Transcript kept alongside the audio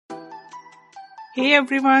Hey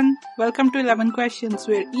everyone, welcome to 11 Questions,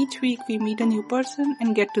 where each week we meet a new person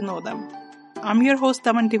and get to know them. I'm your host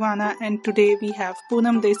Daman Divana, and today we have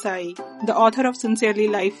Poonam Desai, the author of Sincerely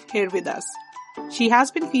Life, here with us. She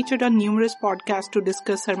has been featured on numerous podcasts to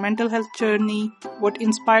discuss her mental health journey, what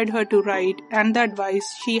inspired her to write, and the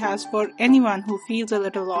advice she has for anyone who feels a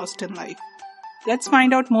little lost in life. Let's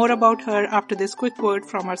find out more about her after this quick word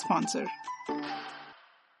from our sponsor.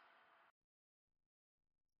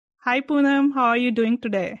 Hi Poonam, how are you doing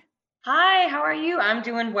today? Hi, how are you? I'm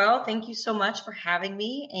doing well. Thank you so much for having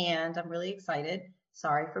me, and I'm really excited.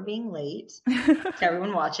 Sorry for being late. To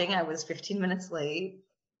everyone watching, I was 15 minutes late.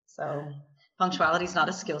 So punctuality is not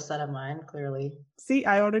a skill set of mine, clearly. See,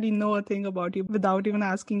 I already know a thing about you without even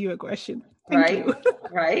asking you a question. Thank Right? you.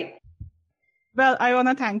 Right? Well, I want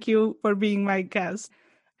to thank you for being my guest.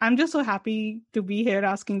 I'm just so happy to be here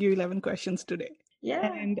asking you 11 questions today.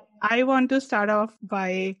 Yeah. And I want to start off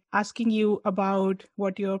by asking you about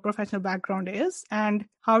what your professional background is and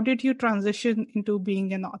how did you transition into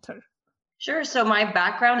being an author? Sure. So my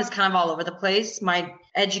background is kind of all over the place. My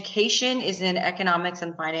education is in economics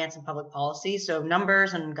and finance and public policy, so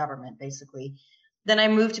numbers and government, basically. Then I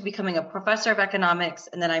moved to becoming a professor of economics,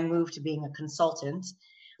 and then I moved to being a consultant.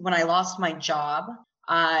 When I lost my job,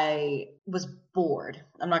 I was bored.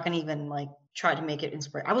 I'm not going to even try to make it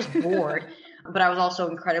inspiring. I was bored, but I was also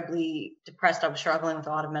incredibly depressed. I was struggling with a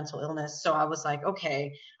lot of mental illness. So I was like,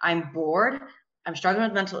 okay, I'm bored. I'm struggling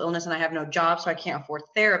with mental illness and I have no job, so I can't afford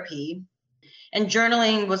therapy. And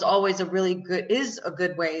journaling was always is a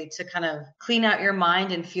good way to kind of clean out your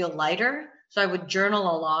mind and feel lighter. So I would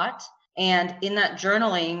journal a lot. And in that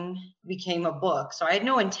journaling became a book. So I had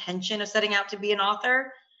no intention of setting out to be an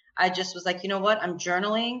author. I just was like, you know what? I'm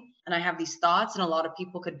journaling and I have these thoughts and a lot of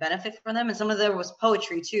people could benefit from them. And some of them was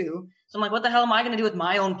poetry too. So I'm like, what the hell am I going to do with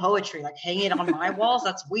my own poetry? Like hang it on my walls?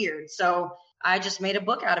 That's weird. So I just made a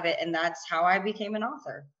book out of it. And that's how I became an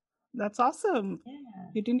author. That's awesome. Yeah.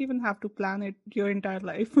 You didn't even have to plan it your entire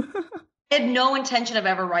life. I had no intention of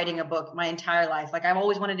ever writing a book my entire life. Like I've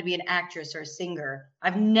always wanted to be an actress or a singer.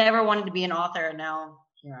 I've never wanted to be an author, and now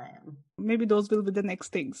here I am. Maybe those will be the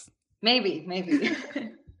next things. Maybe.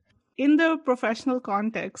 In the professional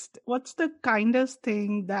context, what's the kindest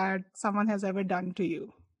thing that someone has ever done to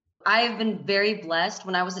you? I've been very blessed.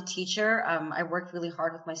 When I was a teacher, I worked really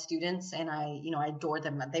hard with my students, and I adored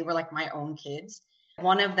them. They were like my own kids.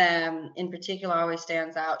 One of them in particular always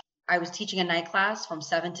stands out. I was teaching a night class from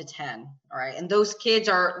 7 to 10. All right. And those kids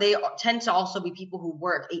they tend to also be people who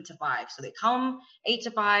work 8 to 5. So they come 8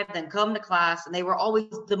 to 5, then come to class. And they were always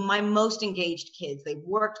my most engaged kids. They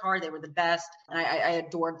worked hard. They were the best. And I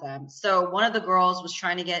adored them. So one of the girls was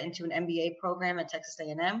trying to get into an MBA program at Texas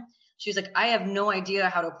A&M. She was like, I have no idea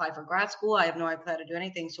how to apply for grad school. I have no idea how to do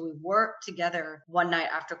anything. So we worked together one night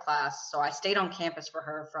after class. So I stayed on campus for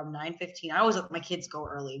her from 9:15. I always let my kids go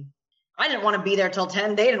early. I didn't want to be there till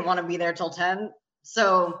 10. They didn't want to be there till 10.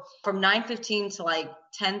 So from 9:15 to like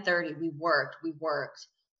 10:30, we worked.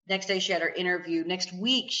 Next day she had her interview. Next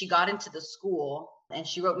week she got into the school and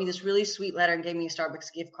she wrote me this really sweet letter and gave me a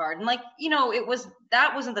Starbucks gift card. And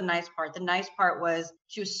that wasn't the nice part. The nice part was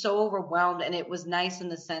she was so overwhelmed, and it was nice in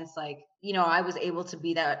the sense I was able to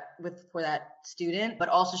be that for that student, but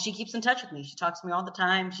also she keeps in touch with me. She talks to me all the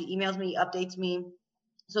time. She emails me, updates me.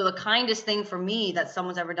 So the kindest thing for me that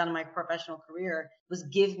someone's ever done in my professional career was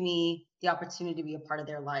give me the opportunity to be a part of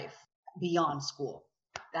their life beyond school.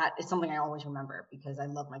 That is something I always remember because I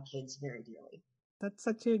love my kids very dearly. That's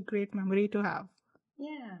such a great memory to have.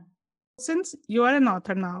 Yeah. Since you are an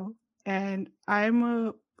author now and I'm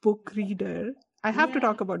a book reader, I have to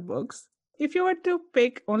talk about books. If you were to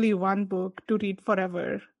pick only one book to read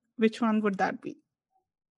forever, which one would that be?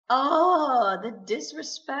 Oh, the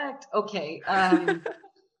disrespect. Okay.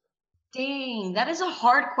 Dang, that is a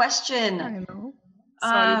hard question. I know.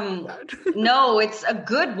 Sorry for that. No, it's a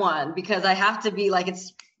good one because I have to be like,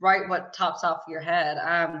 it's right what tops off your head.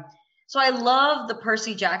 So I love the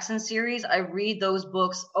Percy Jackson series. I read those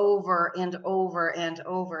books over and over and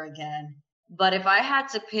over again. But if I had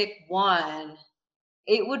to pick one,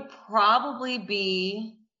 it would probably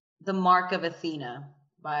be The Mark of Athena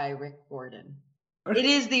by Rick Gordon. It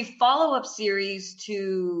is the follow-up series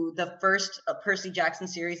to the first Percy Jackson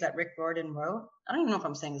series that Rick Gordon wrote. I don't even know if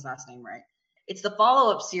I'm saying his last name right. It's the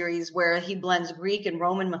follow-up series where he blends Greek and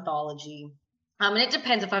Roman mythology. And it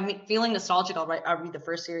depends. If I'm feeling nostalgic, I'll read the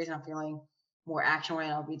first series, and I'm feeling more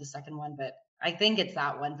action-oriented, I'll read the second one. But I think it's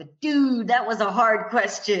that one. But dude, that was a hard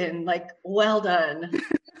question. Like, well done.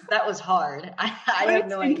 That was hard. I have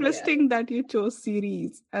no idea. It's interesting that you chose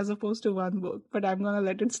series as opposed to one book, but I'm going to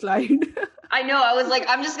let it slide. I know. I was like,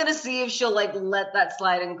 I'm just gonna see if she'll like let that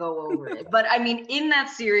slide and go over it. But I mean, in that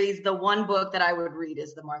series, the one book that I would read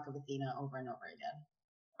is The Mark of Athena over and over again.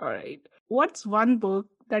 All right. What's one book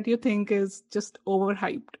that you think is just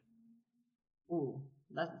overhyped? Ooh,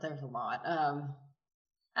 there's a lot.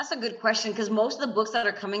 That's a good question because most of the books that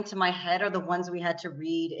are coming to my head are the ones we had to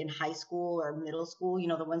read in high school or middle school. You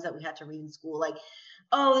know, the ones that we had to read in school. Like,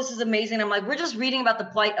 oh, this is amazing. I'm like, we're just reading about the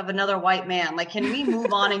plight of another white man. Like, can we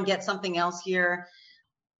move on and get something else here?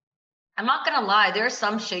 I'm not gonna lie, there's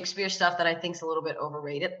some Shakespeare stuff that I think is a little bit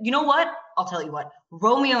overrated. You know what? I'll tell you what.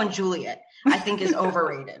 Romeo and Juliet, I think, is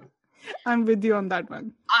overrated. I'm with you on that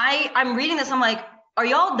one. I'm reading this, I'm like, are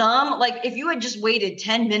y'all dumb? Like, if you had just waited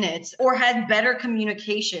 10 minutes or had better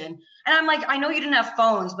communication, and I'm like, I know you didn't have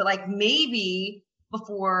phones, but like maybe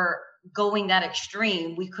before going that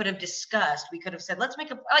extreme, we could have discussed, we could have said, let's make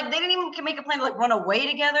a, like, they didn't even make a plan to like run away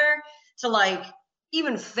together, to like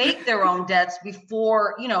even fake their own deaths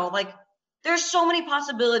before, you know, like there's so many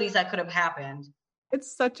possibilities that could have happened.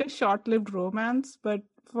 It's such a short-lived romance, but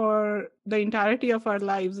for the entirety of our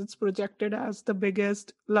lives, it's projected as the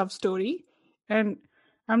biggest love story. And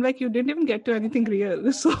I'm like, you didn't even get to anything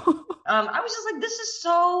real. So I was just like, this is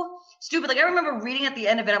so stupid. Like, I remember reading at the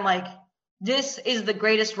end of it, I'm like, this is the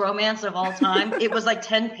greatest romance of all time. It was like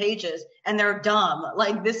 10 pages and they're dumb.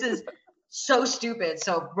 Like, this is so stupid.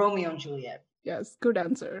 So Romeo and Juliet. yes, good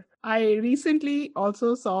answer. I recently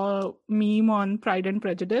also saw a meme on Pride and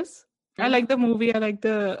Prejudice. I like the movie, I like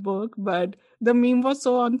the book, but the meme was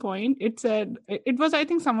so on point. It said, it was, I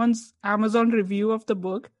think, someone's Amazon review of the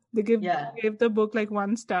book. They gave the book like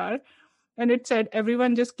 1 star. And it said,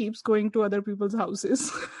 everyone just keeps going to other people's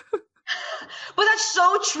houses. But that's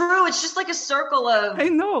so true. It's just like a circle of... I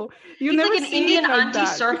know. You never like an see Indian it like auntie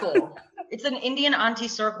that. circle. It's an Indian auntie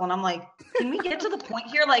circle. And I'm like, can we get to the point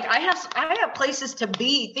here? Like, I have places to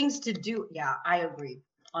be, things to do. Yeah, I agree.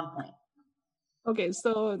 On point. Okay,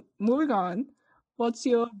 so moving on. What's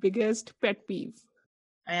your biggest pet peeve?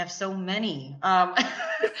 I have so many. I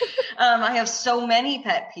have so many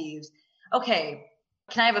pet peeves. Okay,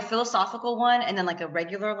 can I have a philosophical one and then like a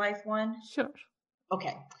regular life one? Sure.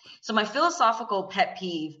 Okay, so my philosophical pet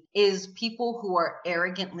peeve is people who are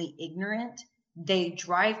arrogantly ignorant. They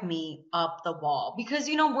drive me up the wall because,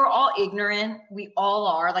 you know, we're all ignorant. We all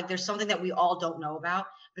are. Like, there's something that we all don't know about.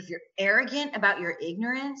 But if you're arrogant about your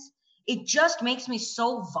ignorance, it just makes me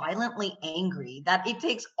so violently angry that it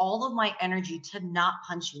takes all of my energy to not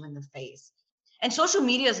punch you in the face. And social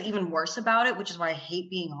media is even worse about it, which is why I hate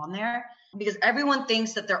being on there, because everyone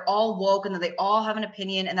thinks that they're all woke and that they all have an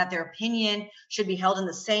opinion and that their opinion should be held in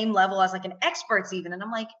the same level as like an expert's even. And I'm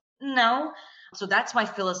like, no. So that's my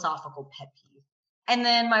philosophical pet peeve. And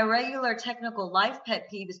then my regular technical life pet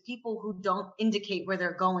peeve is people who don't indicate where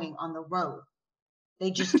they're going on the road. They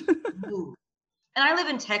just move. And I live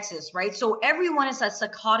in Texas, right? So everyone is a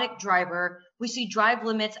psychotic driver. We see drive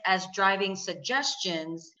limits as driving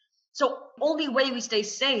suggestions. So only way we stay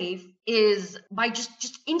safe is by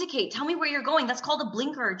just indicate. Tell me where you're going. That's called a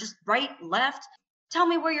blinker. Just right, left. Tell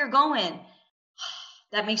me where you're going.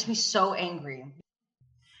 That makes me so angry.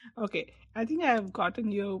 Okay, I think I have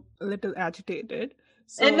gotten you a little agitated.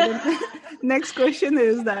 So the next question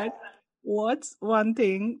is that what's one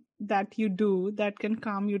thing that you do that can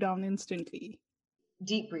calm you down instantly?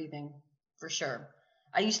 Deep breathing, for sure.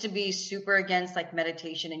 I used to be super against like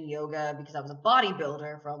meditation and yoga because I was a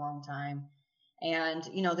bodybuilder for a long time. And,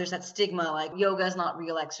 you know, there's that stigma, like yoga is not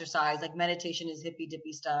real exercise, like meditation is hippy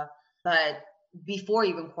dippy stuff. But before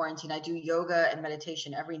even quarantine, I do yoga and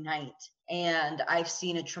meditation every night. And I've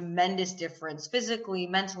seen a tremendous difference physically,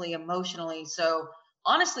 mentally, emotionally. So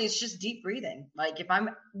honestly, it's just deep breathing. Like if I'm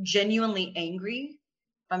genuinely angry,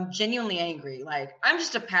 like I'm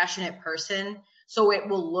just a passionate person. So it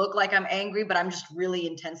will look like I'm angry, but I'm just really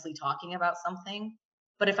intensely talking about something.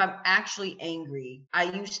 But if I'm actually angry,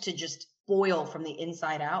 I used to just boil from the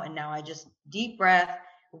inside out. And now I just deep breath,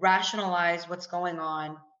 rationalize what's going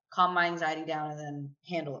on, calm my anxiety down, and then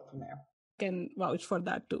handle it from there. Can vouch for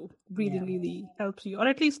that too. Breathing really helps you, or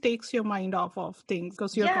at least takes your mind off of things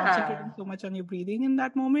because you're concentrating so much on your breathing in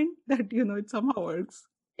that moment that, you know, it somehow works.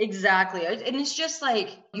 Exactly. And it's just like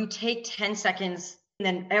you take 10 seconds and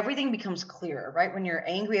then everything becomes clearer, right? When you're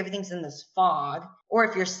angry, everything's in this fog, or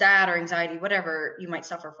if you're sad or anxiety, whatever you might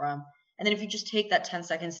suffer from. And then if you just take that 10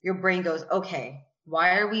 seconds, your brain goes, okay,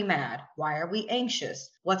 why are we mad? Why are we anxious?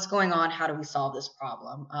 What's going on? How do we solve this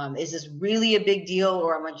problem? Is this really a big deal,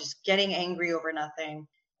 or am I just getting angry over nothing?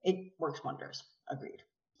 It works wonders. Agreed.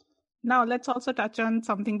 Now let's also touch on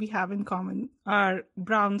something we have in common, our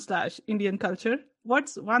brown/Indian culture.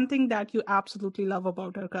 What's one thing that you absolutely love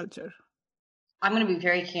about our culture? I'm going to be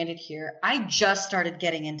very candid here. I just started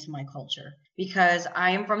getting into my culture because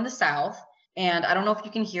I am from the South. And I don't know if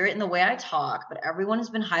you can hear it in the way I talk, but everyone has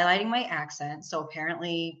been highlighting my accent. So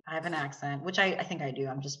apparently I have an accent, which I think I do.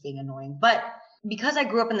 I'm just being annoying. But because I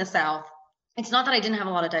grew up in the South, it's not that I didn't have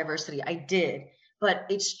a lot of diversity. I did. But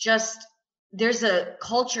it's just, there's a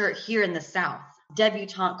culture here in the South,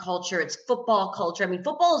 debutante culture. It's football culture. I mean,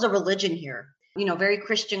 football is a religion here, very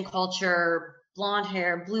Christian culture, blonde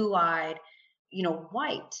hair, blue eyed,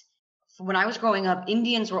 white. When I was growing up,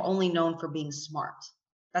 Indians were only known for being smart.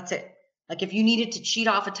 That's it. Like if you needed to cheat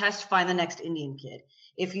off a test, find the next Indian kid.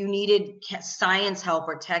 If you needed science help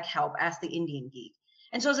or tech help, ask the Indian geek.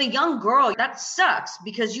 And so as a young girl, that sucks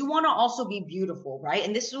because you want to also be beautiful, right?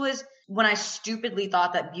 And this was when I stupidly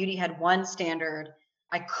thought that beauty had one standard.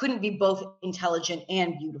 I couldn't be both intelligent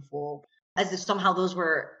and beautiful, as if somehow those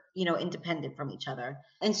were, independent from each other.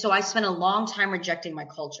 And so I spent a long time rejecting my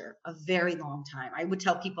culture, a very long time. I would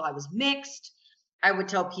tell people I was mixed. I would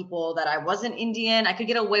tell people that I wasn't Indian. I could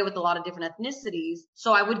get away with a lot of different ethnicities.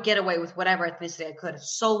 So I would get away with whatever ethnicity I could,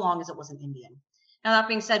 so long as it wasn't Indian. Now, that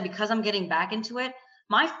being said, because I'm getting back into it,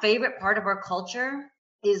 my favorite part of our culture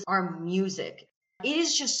is our music. It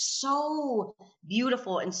is just so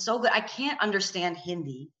beautiful and so good. I can't understand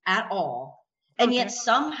Hindi at all. And yet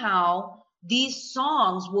somehow these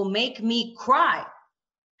songs will make me cry.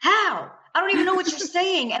 How? I don't even know what you're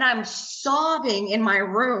saying. And I'm sobbing in my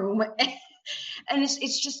room. And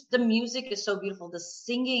it's just, the music is so beautiful. The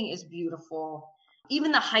singing is beautiful.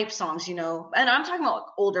 Even the hype songs, and I'm talking about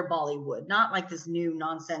older Bollywood, not like this new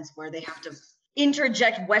nonsense where they have to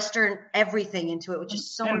interject Western everything into it, which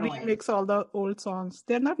is so annoying. Remix all the old songs.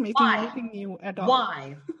 They're not making anything new at all.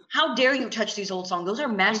 Why? How dare you touch these old songs? Those are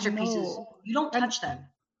masterpieces. You don't touch them.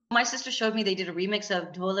 My sister showed me they did a remix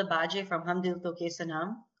of Dhole Baje from Hum Dil To Ke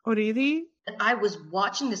Sanam. Oh, really? I was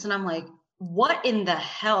watching this and I'm like, what in the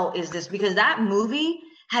hell is this? Because that movie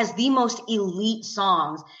has the most elite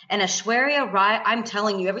songs. And Aishwarya Rai, I'm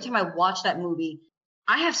telling you, every time I watch that movie,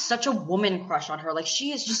 I have such a woman crush on her. Like,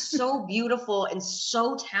 she is just so beautiful and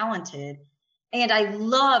so talented. And I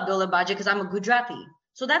love Dhole Baje because I'm a Gujarati.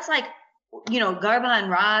 So that's like, Garba and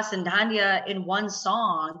Ras and Dandiya in one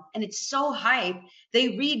song. And it's so hype. They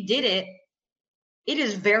redid it. It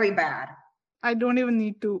is very bad. I don't even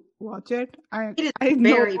need to watch it. I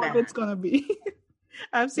know what it's going to be.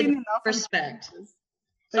 I've seen enough. Respect.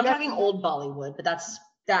 So I'm talking old Bollywood, but that's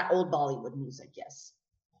that old Bollywood music, yes.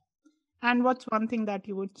 And what's one thing that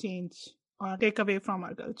you would change or take away from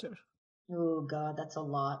our culture? Oh, God, that's a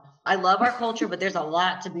lot. I love our culture, but there's a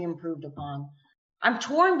lot to be improved upon. I'm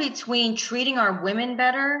torn between treating our women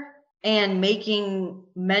better and making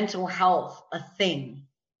mental health a thing,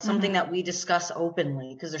 something that we discuss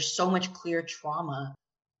openly, because there's so much clear trauma.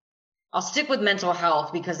 I'll stick with mental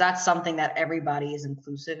health because that's something that everybody is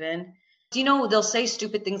inclusive in. They'll say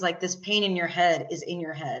stupid things like, this pain in your head is in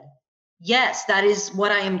your head. Yes, that is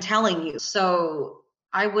what I am telling you. So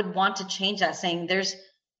I would want to change that, saying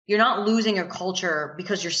you're not losing your culture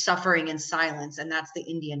because you're suffering in silence, and that's the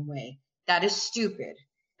Indian way. That is stupid.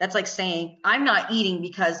 That's like saying, I'm not eating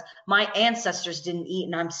because my ancestors didn't eat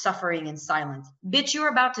and I'm suffering in silence. Bitch, you're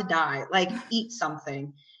about to die. Like, eat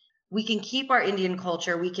something. We can keep our Indian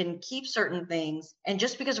culture. We can keep certain things. And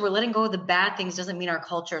just because we're letting go of the bad things doesn't mean our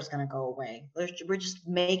culture is going to go away. We're just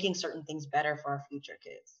making certain things better for our future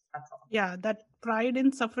kids. That's all. Yeah, that pride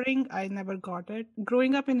in suffering, I never got it.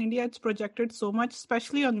 Growing up in India, it's projected so much,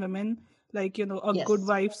 especially on women. Like, a good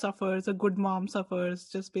wife suffers, a good mom suffers,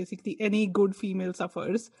 just basically any good female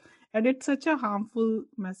suffers. And it's such a harmful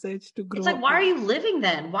message to grow up. It's like, why are you living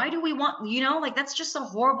then? Why do we want, that's just so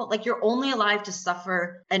horrible. Like, you're only alive to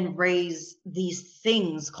suffer and raise these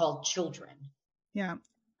things called children. Yeah.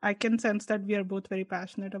 I can sense that we are both very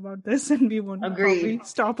passionate about this and we won't probably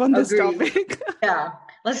stop on this topic. Yeah.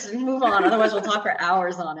 Let's move on. Otherwise we'll talk for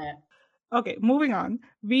hours on it. Okay. Moving on.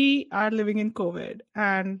 We are living in COVID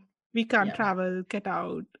and we can't travel, get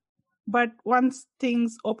out. But once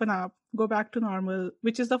things open up, go back to normal,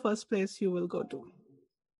 which is the first place you will go to?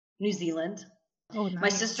 New Zealand. Oh, nice. My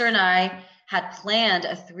sister and I had planned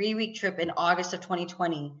a 3-week trip in August of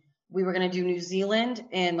 2020. We were going to do New Zealand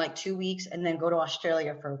in like 2 weeks and then go to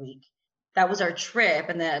Australia for a week. That was our trip.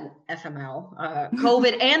 And then FML,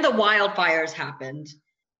 COVID and the wildfires happened.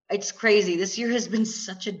 It's crazy. This year has been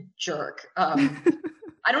such a jerk.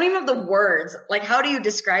 I don't even have the words. Like, how do you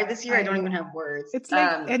describe this year? I don't even have words. It's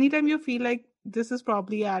like anytime you feel like this is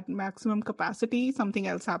probably at maximum capacity, something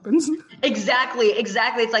else happens. Exactly.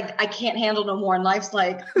 It's like, I can't handle no more. And life's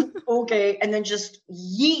like, okay. And then just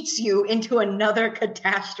yeets you into another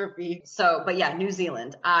catastrophe. So, but yeah, New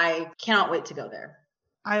Zealand. I cannot wait to go there.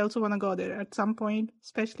 I also want to go there at some point.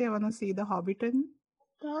 Especially, I want to see the Hobbiton.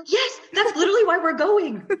 Yes, that's literally why we're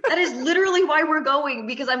going. That is literally why we're going,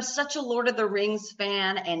 because I'm such a Lord of the Rings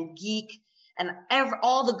fan and geek and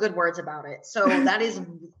all the good words about it. So that is,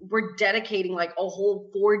 we're dedicating like a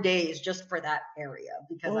whole 4 days just for that area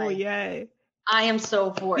because yay. I am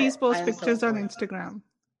so for Please it. post pictures on Instagram.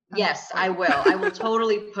 Yes, I will. I will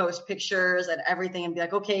totally post pictures and everything and be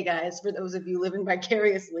like, okay, guys, for those of you living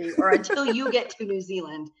vicariously or until you get to New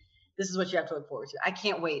Zealand, this is what you have to look forward to. I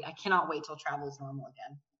can't wait. I cannot wait till travel is normal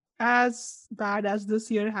again. As bad as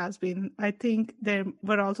this year has been, I think there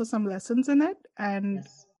were also some lessons in it. And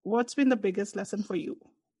what's been the biggest lesson for you?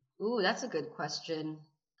 Ooh, that's a good question.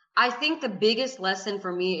 I think the biggest lesson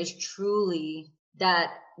for me is truly that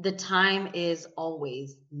the time is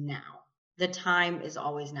always now. The time is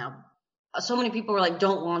always now. So many people were like,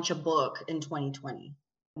 don't launch a book in 2020.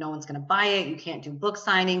 No one's going to buy it. You can't do book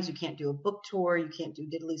signings. You can't do a book tour. You can't do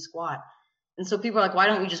diddly squat. And so people are like, why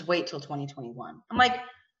don't we just wait till 2021? I'm like,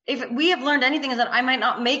 if we have learned anything is that I might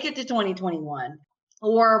not make it to 2021.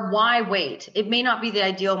 Or why wait? It may not be the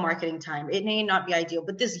ideal marketing time. It may not be ideal,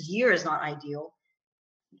 but this year is not ideal.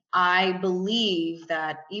 I believe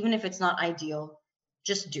that even if it's not ideal,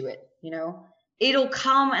 just do it, It'll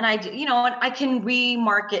come and I can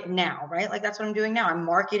remarket now, right? Like that's what I'm doing now. I'm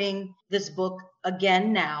marketing this book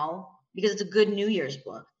again now because it's a good New Year's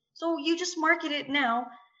book. So you just market it now.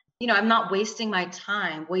 I'm not wasting my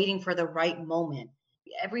time waiting for the right moment.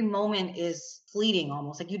 Every moment is fleeting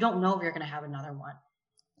almost. Like you don't know if you're going to have another one.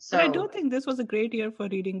 So but I do think this was a great year for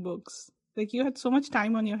reading books. Like you had so much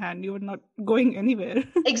time on your hand. You were not going anywhere.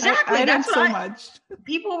 Exactly. I read so much.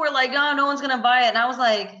 People were like, oh, no one's going to buy it. And I was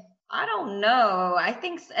like, I don't know. I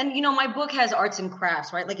think, and my book has arts and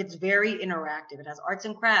crafts, right? Like it's very interactive. It has arts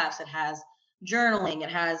and crafts. It has journaling. It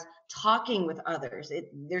has talking with others.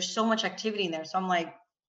 There's so much activity in there. So I'm like,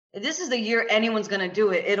 if this is the year anyone's going to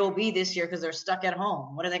do it, it'll be this year because they're stuck at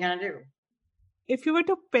home. What are they going to do? If you were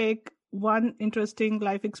to pick one interesting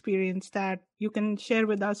life experience that you can share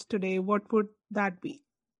with us today, what would that be?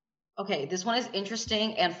 Okay, this one is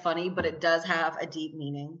interesting and funny, but it does have a deep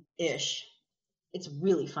meaning-ish. It's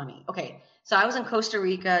really funny. Okay, so I was in Costa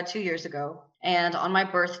Rica 2 years ago, and on my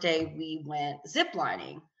birthday, we went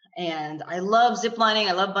ziplining. And I love ziplining.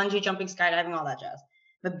 I love bungee jumping, skydiving, all that jazz.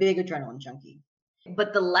 I'm a big adrenaline junkie.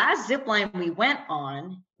 But the last zipline we went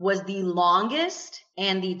on was the longest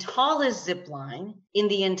and the tallest zipline in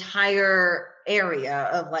the entire area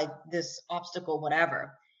of like this obstacle,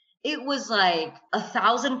 whatever. It was like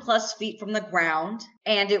 1,000+ feet from the ground,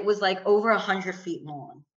 and it was like over 100 feet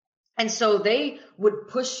long. And so they would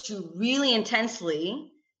push you really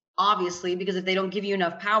intensely, obviously, because if they don't give you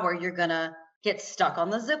enough power, you're going to get stuck on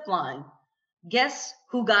the zip line. Guess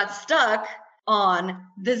who got stuck on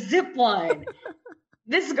the zip line?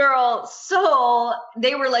 This girl. So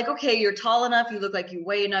they were like, okay, you're tall enough. You look like you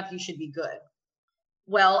weigh enough. You should be good.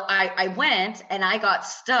 Well, I went and I got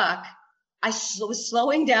stuck. I was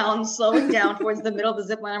slowing down towards the middle of the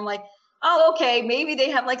zip line. I'm like, oh, okay, maybe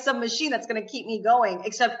they have like some machine that's going to keep me going,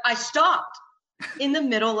 except I stopped in the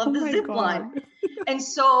middle of the zip line. And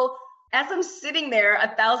so as I'm sitting there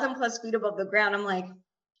 1,000+ feet above the ground, I'm like,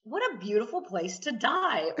 what a beautiful place to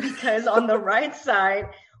die, because on the right side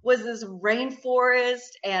was this rainforest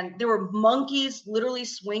and there were monkeys literally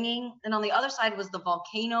swinging. And on the other side was the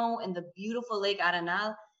volcano and the beautiful Lake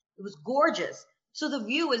Arenal. It was gorgeous. So the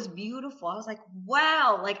view was beautiful. I was like,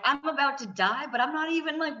 wow, like I'm about to die, but I'm not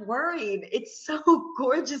even like worried. It's so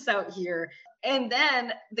gorgeous out here. And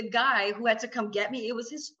then the guy who had to come get me, it was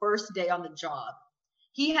his first day on the job.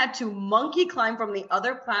 He had to monkey climb from the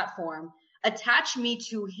other platform, attach me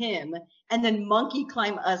to him, and then monkey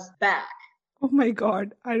climb us back. Oh my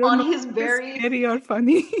God. I don't know if it's scary or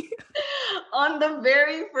funny. On the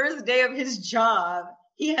very first day of his job,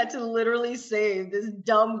 he had to literally save this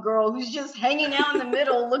dumb girl who's just hanging out in the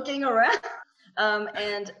middle looking around.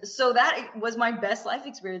 And so that was my best life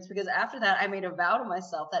experience, because after that, I made a vow to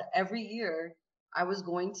myself that every year I was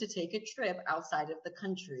going to take a trip outside of the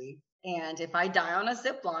country. And if I die on a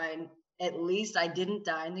zip line, at least I didn't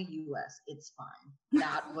die in the US. It's fine.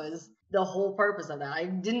 That was the whole purpose of that. I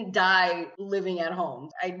didn't die living at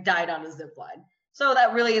home. I died on a zip line. So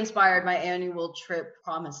that really inspired my annual trip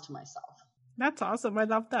promise to myself. That's awesome. I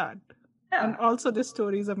love that. Yeah. And also this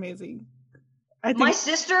story is amazing. My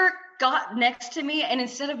sister got next to me, and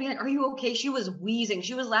instead of being like, are you okay? She was wheezing.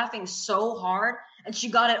 She was laughing so hard, and she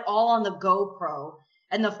got it all on the GoPro.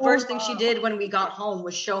 And the first thing she did when we got home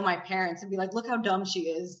was show my parents and be like, look how dumb she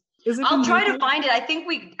is. I'll try to find it. I think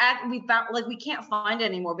we found, like, we can't find it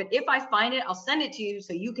anymore. But if I find it, I'll send it to you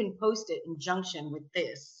so you can post it in junction with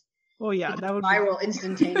this. Oh yeah, It that went would be. viral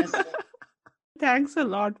instantaneously. Thanks a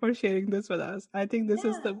lot for sharing this with us. I think this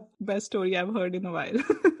is Yeah. the best story I've heard in a while.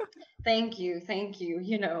 Thank you. Thank you.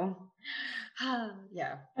 Yeah.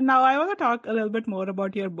 And now I want to talk a little bit more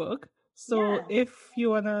about your book. So Yeah. if you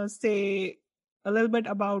want to say a little bit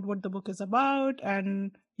about what the book is about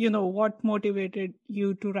and, what motivated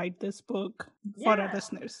you to write this book for our Yeah.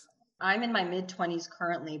 listeners. I'm in my mid 20s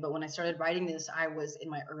currently, but when I started writing this, I was in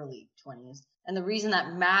my early 20s. And the reason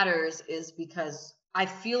that matters is because I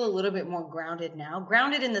feel a little bit more grounded now.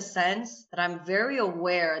 Grounded in the sense that I'm very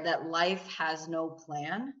aware that life has no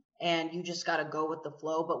plan and you just got to go with the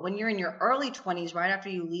flow. But when you're in your early 20s, right after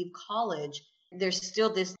you leave college, there's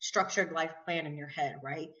still this structured life plan in your head,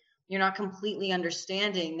 right? You're not completely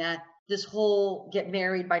understanding that this whole get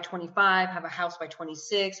married by 25, have a house by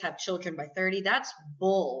 26, have children by 30, that's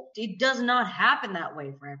bull. It does not happen that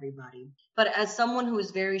way for everybody. But as someone who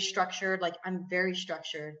is very structured, like I'm very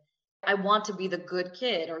structured, I want to be the good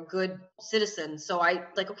kid or good citizen. So I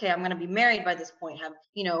like, okay, I'm going to be married by this point,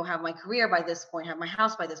 have my career by this point, have my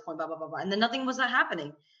house by this point, blah, blah, blah, blah. And then nothing was that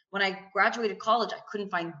happening. When I graduated college, I couldn't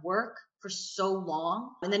find work for so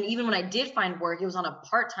long. And then even when I did find work, it was on a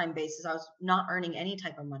part-time basis. I was not earning any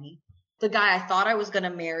type of money. The guy I thought I was going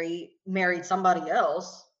to married somebody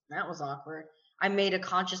else. That was awkward. I made a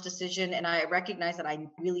conscious decision and I recognized that I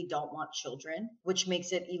really don't want children, which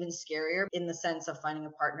makes it even scarier in the sense of finding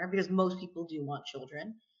a partner because most people do want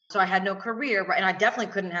children. So I had no career, and I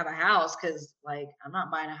definitely couldn't have a house because like I'm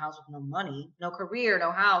not buying a house with no money, no career,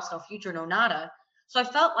 no house, no future, no nada. So I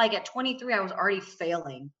felt like at 23, I was already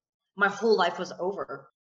failing. My whole life was over.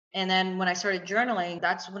 And then when I started journaling,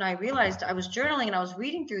 that's when I realized I was journaling and I was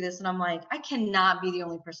reading through this and I'm like, I cannot be the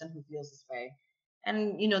only person who feels this way.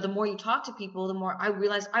 And, the more you talk to people, the more I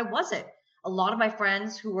realized I wasn't. A lot of my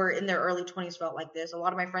friends who were in their early 20s felt like this. A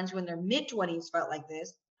lot of my friends who were in their mid 20s felt like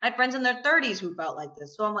this. I had friends in their 30s who felt like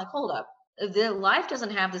this. So I'm like, hold up. The life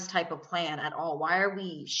doesn't have this type of plan at all. Why are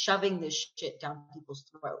we shoving this shit down people's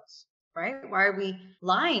throats? Right? Why are we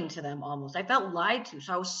lying to them almost? I felt lied to.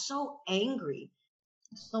 So I was so angry.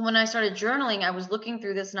 So when I started journaling, I was looking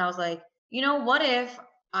through this and I was like, what if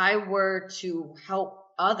I were to help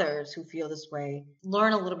others who feel this way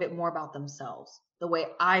learn a little bit more about themselves, the way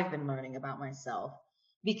I've been learning about myself?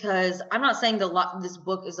 Because I'm not saying this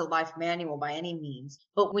book is a life manual by any means,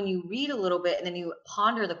 but when you read a little bit and then you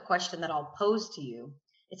ponder the question that I'll pose to you,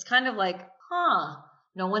 it's kind of like,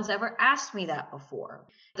 no one's ever asked me that before.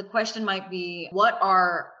 The question might be, what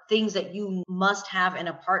are things that you must have in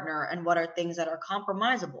a partner and what are things that are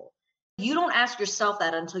compromisable? You don't ask yourself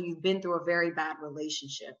that until you've been through a very bad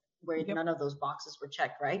relationship where none of those boxes were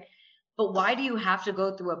checked, right? But why do you have to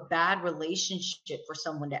go through a bad relationship for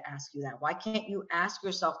someone to ask you that? Why can't you ask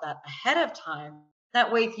yourself that ahead of time?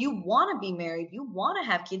 That way, if you want to be married, you want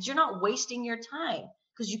to have kids, you're not wasting your time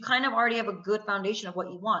because you kind of already have a good foundation of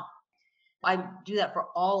what you want. I do that for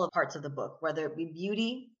all of parts of the book, whether it be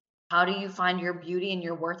beauty. How do you find your beauty and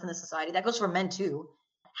your worth in the society? That goes for men too.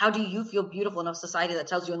 How do you feel beautiful in a society that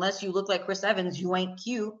tells you, unless you look like Chris Evans, you ain't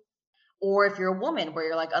cute? Or if you're a woman, where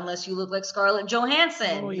you're like, unless you look like Scarlett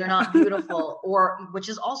Johansson, you're not beautiful, or which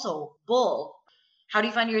is also bull. How do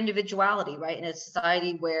you find your individuality, right? In a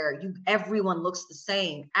society where everyone looks the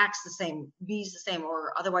same, acts the same, bees the same,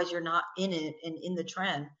 or otherwise you're not in it and in the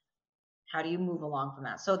trend. How do you move along from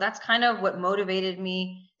that? So that's kind of what motivated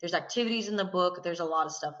me. There's activities in the book. There's a lot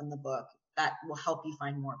of stuff in the book that will help you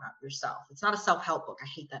find more about yourself. It's not a self-help book. I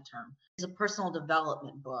hate that term. It's a personal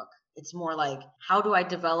development book. It's more like, how do I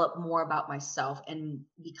develop more about myself and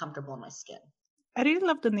be comfortable in my skin? I really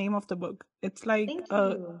love the name of the book. It's like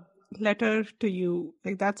a letter to you.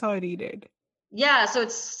 Like that's how I read it. Yeah, so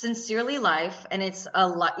it's Sincerely Life, and it's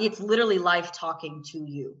literally life talking to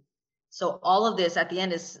you. So all of this at the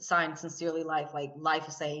end is signed Sincerely Life, like life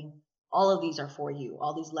is saying, all of these are for you.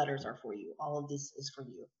 All these letters are for you. All of this is for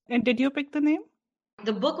you. And did you pick the name?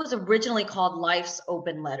 The book was originally called Life's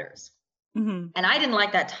Open Letters. Mm-hmm. And I didn't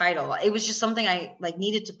like that title. It was just something I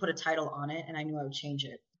needed to put a title on it, and I knew I would change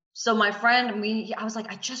it. So my friend, I was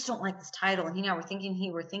like, I just don't like this title. And he and I were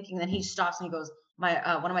thinking, then he stops and he goes, one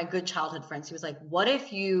of my good childhood friends, he was like, what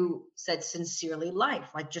if you said Sincerely Life,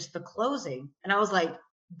 like just the closing? And I was like,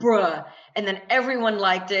 bruh. And then everyone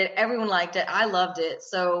liked it. I loved it.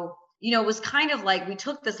 So, it was kind of like we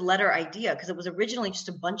took this letter idea because it was originally just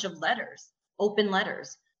a bunch of letters, open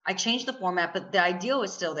letters. I changed the format, but the idea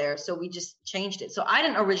was still there. So we just changed it. So I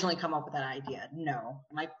didn't originally come up with that idea. No,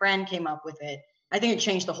 my friend came up with it. I think it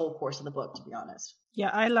changed the whole course of the book, to be honest. Yeah,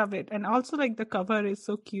 I love it. And also like the cover is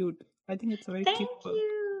so cute. I think it's a very cute book.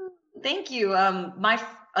 Thank you.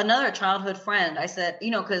 Another childhood friend, I said,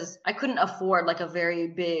 because I couldn't afford like a very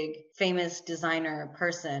big famous designer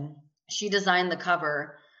person. She designed the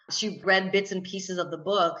cover. She read bits and pieces of the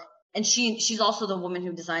book, and she's also the woman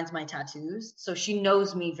who designs my tattoos. So she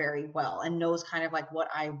knows me very well and knows kind of like what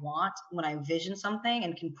I want when I vision something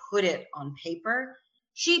and can put it on paper.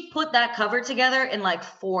 She put that cover together in like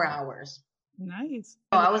 4 hours. Nice.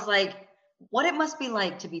 So I was like, what it must be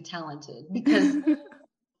like to be talented, because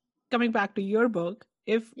coming back to your book,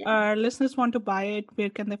 if our listeners want to buy it, where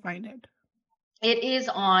can they find it? It is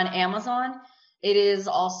on Amazon. It is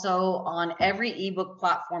also on every ebook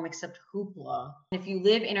platform except Hoopla. If you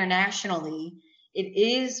live internationally, it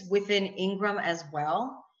is within Ingram as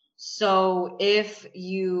well. So if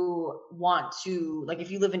you want to, like if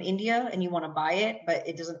you live in India and you want to buy it, but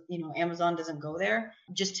it doesn't, Amazon doesn't go there,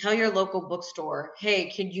 just tell your local bookstore, hey,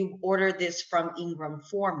 could you order this from Ingram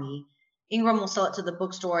for me? Ingram will sell it to the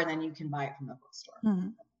bookstore, and then you can buy it from the bookstore.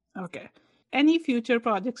 Mm-hmm. Okay. Any future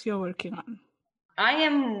projects you're working on? I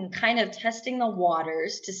am kind of testing the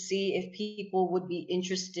waters to see if people would be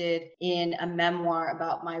interested in a memoir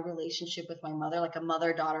about my relationship with my mother, like a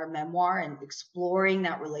mother-daughter memoir, and exploring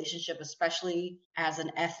that relationship, especially as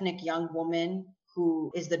an ethnic young woman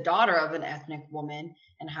who is the daughter of an ethnic woman,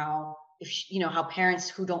 and how how parents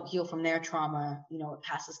who don't heal from their trauma, it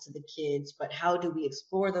passes to the kids, but how do we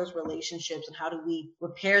explore those relationships, and how do we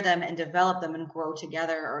repair them and develop them and grow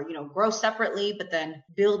together, or, grow separately, but then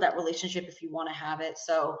build that relationship if you want to have it.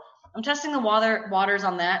 So I'm testing the waters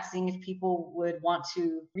on that, seeing if people would want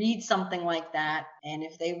to read something like that. And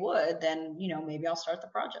if they would, then, maybe I'll start the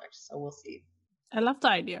project. So we'll see. I love the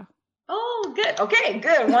idea. Oh, good. Okay,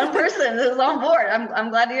 good. One person is on board. I'm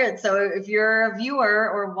glad to hear it. So if you're a viewer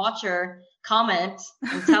or watcher, comment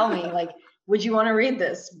and tell me, like, would you want to read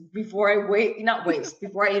this before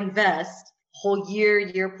I invest a whole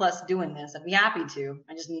year plus doing this? I'd be happy to.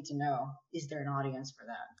 I just need to know, is there an audience for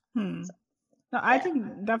that? So, no, I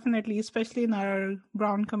think definitely, especially in our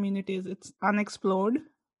brown communities, it's unexplored.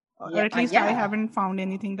 Or at least I haven't found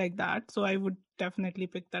anything like that. So I would definitely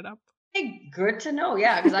pick that up. Hey, good to know.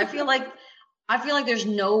 Yeah, because I feel like there's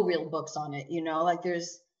no real books on it, like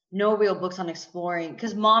there's no real books on exploring,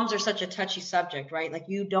 because moms are such a touchy subject, right? Like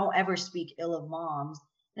you don't ever speak ill of moms.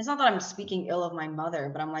 It's not that I'm speaking ill of my mother,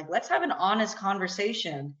 but I'm like, let's have an honest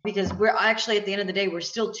conversation, because we're actually, at the end of the day, we're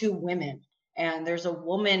still two women. And there's a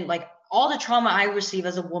woman, like all the trauma I receive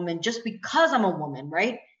as a woman, just because I'm a woman,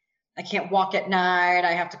 right? I can't walk at night.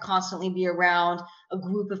 I have to constantly be around a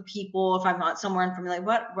group of people. If I'm not somewhere unfamiliar,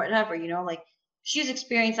 whatever, like she's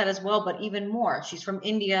experienced that as well, but even more. She's from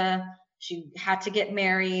India. She had to get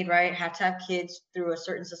married, right? Had to have kids through a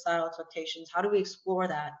certain societal expectations. How do we explore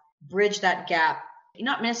that, bridge that gap,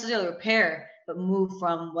 not necessarily repair, but move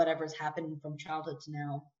from whatever's happened from childhood to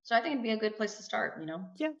now? So I think it'd be a good place to start,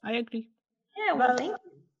 Yeah, I agree. Yeah, well, thank you.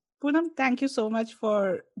 Poonam, thank you so much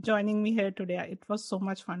for joining me here today. It was so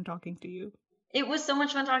much fun talking to you. It was so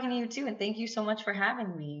much fun talking to you too, and thank you so much for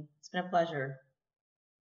having me. It's been a pleasure.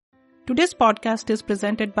 Today's podcast is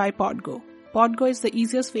presented by Podgo. Podgo is the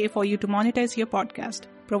easiest way for you to monetize your podcast,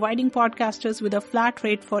 providing podcasters with a flat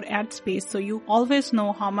rate for ad space so you always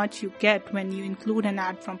know how much you get when you include an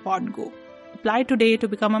ad from Podgo. Apply today to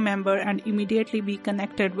become a member and immediately be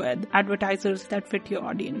connected with advertisers that fit your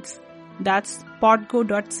audience. That's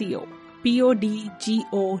podgo.co,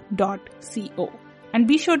 podgo.co. And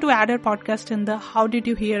be sure to add our podcast in the How Did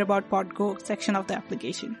You Hear About Podgo section of the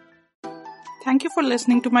application. Thank you for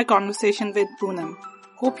listening to my conversation with Poonam.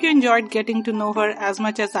 Hope you enjoyed getting to know her as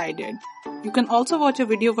much as I did. You can also watch a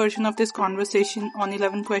video version of this conversation on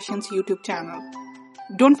 11 Questions YouTube channel.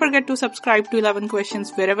 Don't forget to subscribe to 11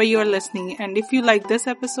 Questions wherever you are listening, and if you like this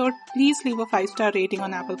episode, please leave a 5-star rating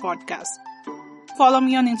on Apple Podcasts. Follow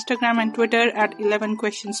me on Instagram and Twitter at 11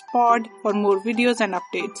 Questions Pod for more videos and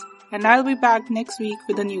updates. And I'll be back next week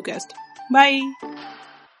with a new guest. Bye!